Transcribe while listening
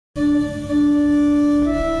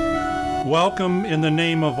Welcome in the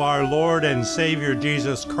name of our Lord and Savior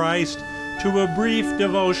Jesus Christ to a brief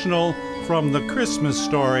devotional from the Christmas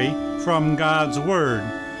story from God's Word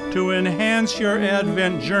to enhance your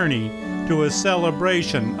Advent journey to a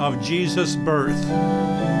celebration of Jesus' birth.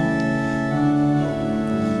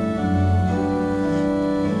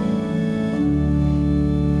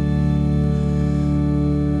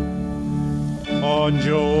 On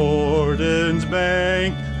Jordan's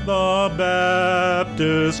bank, the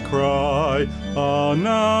Baptist cry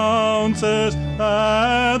announces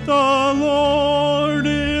that the Lord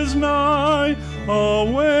is nigh.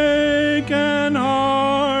 Awake and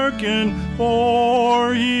hearken,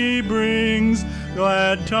 for he brings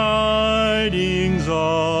glad tidings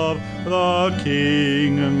of the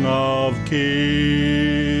King of Kings.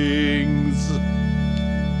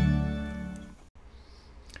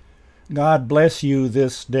 God bless you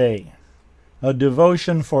this day. A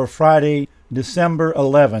devotion for Friday, December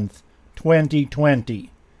 11th,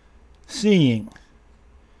 2020. Seeing.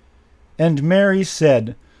 And Mary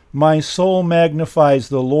said, My soul magnifies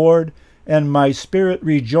the Lord, and my spirit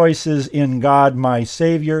rejoices in God my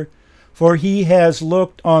Savior, for he has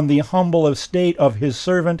looked on the humble estate of his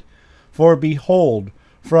servant. For behold,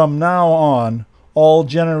 from now on all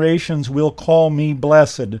generations will call me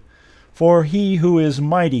blessed. For he who is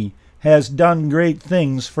mighty has done great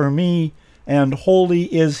things for me, and holy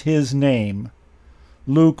is his name.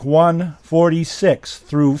 Luke 1:46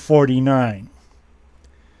 through 49.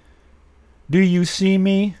 Do you see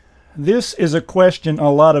me? This is a question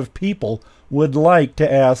a lot of people would like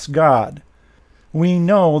to ask God. We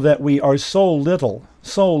know that we are so little,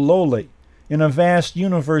 so lowly, in a vast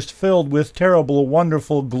universe filled with terrible,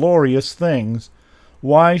 wonderful, glorious things.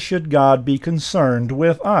 Why should God be concerned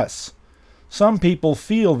with us? Some people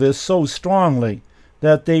feel this so strongly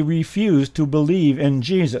that they refuse to believe in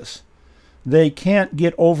Jesus. They can't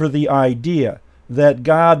get over the idea that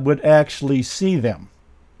God would actually see them,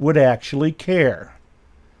 would actually care.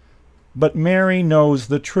 But Mary knows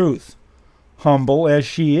the truth. Humble as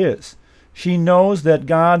she is, she knows that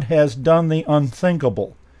God has done the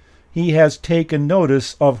unthinkable. He has taken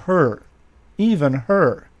notice of her, even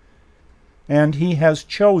her, and he has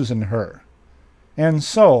chosen her. And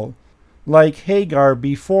so, like Hagar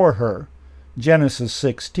before her, Genesis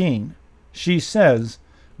 16, she says,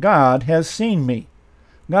 God has seen me.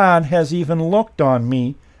 God has even looked on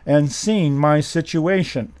me and seen my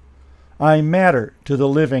situation. I matter to the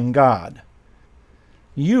living God.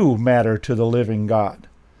 You matter to the living God.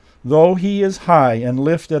 Though he is high and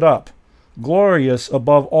lifted up, glorious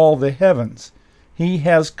above all the heavens, he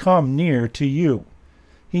has come near to you.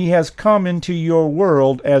 He has come into your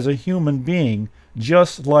world as a human being,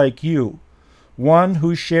 just like you. One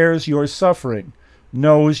who shares your suffering,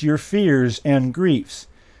 knows your fears and griefs,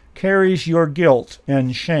 carries your guilt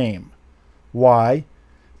and shame. Why?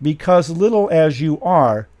 Because little as you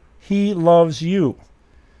are, he loves you.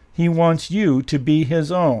 He wants you to be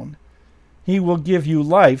his own. He will give you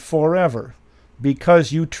life forever,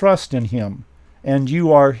 because you trust in him, and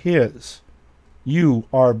you are his. You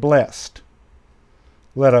are blessed.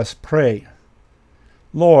 Let us pray.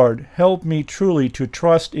 Lord, help me truly to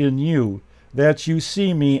trust in you, that you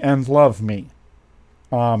see me and love me.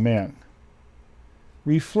 Amen.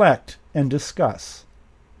 Reflect and discuss.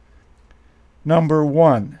 Number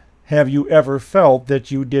 1. Have you ever felt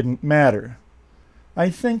that you didn't matter? I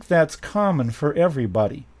think that's common for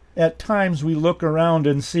everybody. At times we look around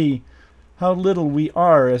and see how little we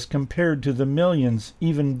are as compared to the millions,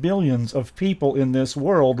 even billions of people in this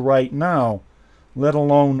world right now, let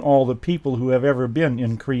alone all the people who have ever been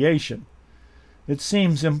in creation. It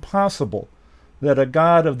seems impossible that a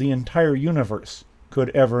God of the entire universe could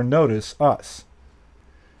ever notice us.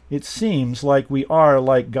 It seems like we are,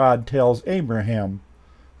 like God tells Abraham,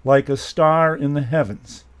 like a star in the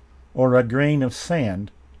heavens, or a grain of sand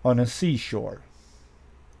on a seashore.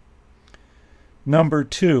 Number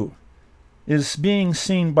 2. Is being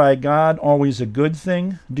seen by God always a good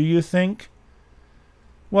thing, do you think?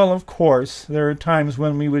 Well, of course, there are times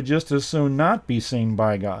when we would just as soon not be seen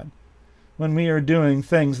by God, when we are doing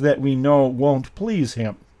things that we know won't please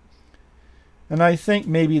him. And I think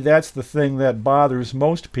maybe that's the thing that bothers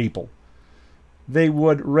most people. They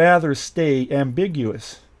would rather stay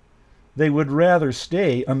ambiguous. They would rather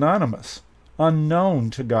stay anonymous, unknown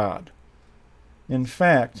to God. In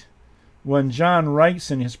fact, when John writes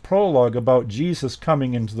in his prologue about Jesus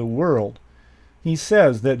coming into the world, he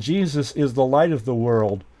says that Jesus is the light of the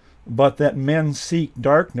world, but that men seek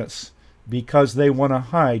darkness because they want to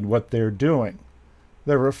hide what they're doing.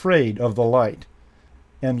 They're afraid of the light.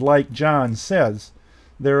 And like John says,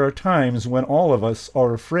 there are times when all of us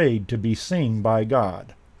are afraid to be seen by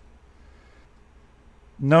God.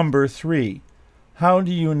 Number 3, how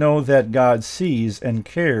do you know that God sees and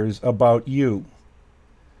cares about you?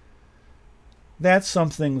 That's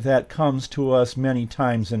something that comes to us many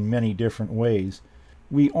times in many different ways.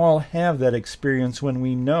 We all have that experience when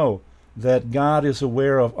we know that God is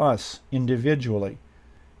aware of us individually.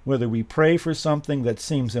 Whether we pray for something that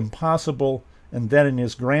seems impossible and then it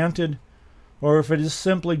is granted, or if it is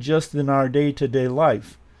simply just in our day-to-day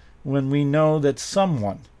life, when we know that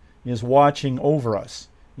someone is watching over us,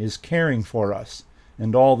 is caring for us,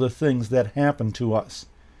 and all the things that happen to us.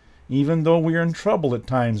 Even though we are in trouble at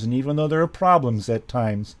times, and even though there are problems at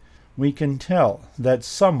times, we can tell that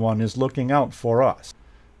someone is looking out for us.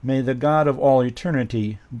 May the God of all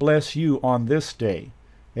eternity bless you on this day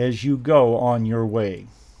as you go on your way.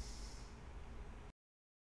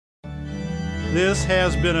 This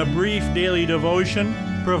has been a brief daily devotion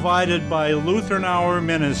provided by Lutheran Hour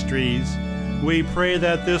Ministries. We pray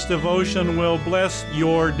that this devotion will bless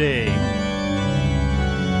your day.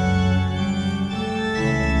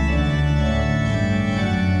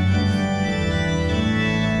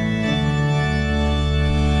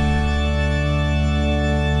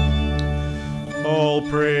 All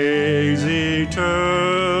praise,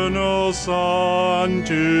 eternal Son,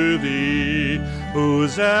 to thee,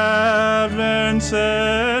 whose advent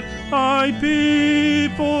set thy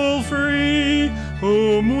people free,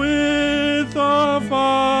 whom with the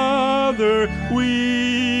Father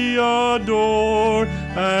we adore,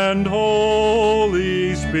 and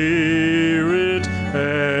Holy Spirit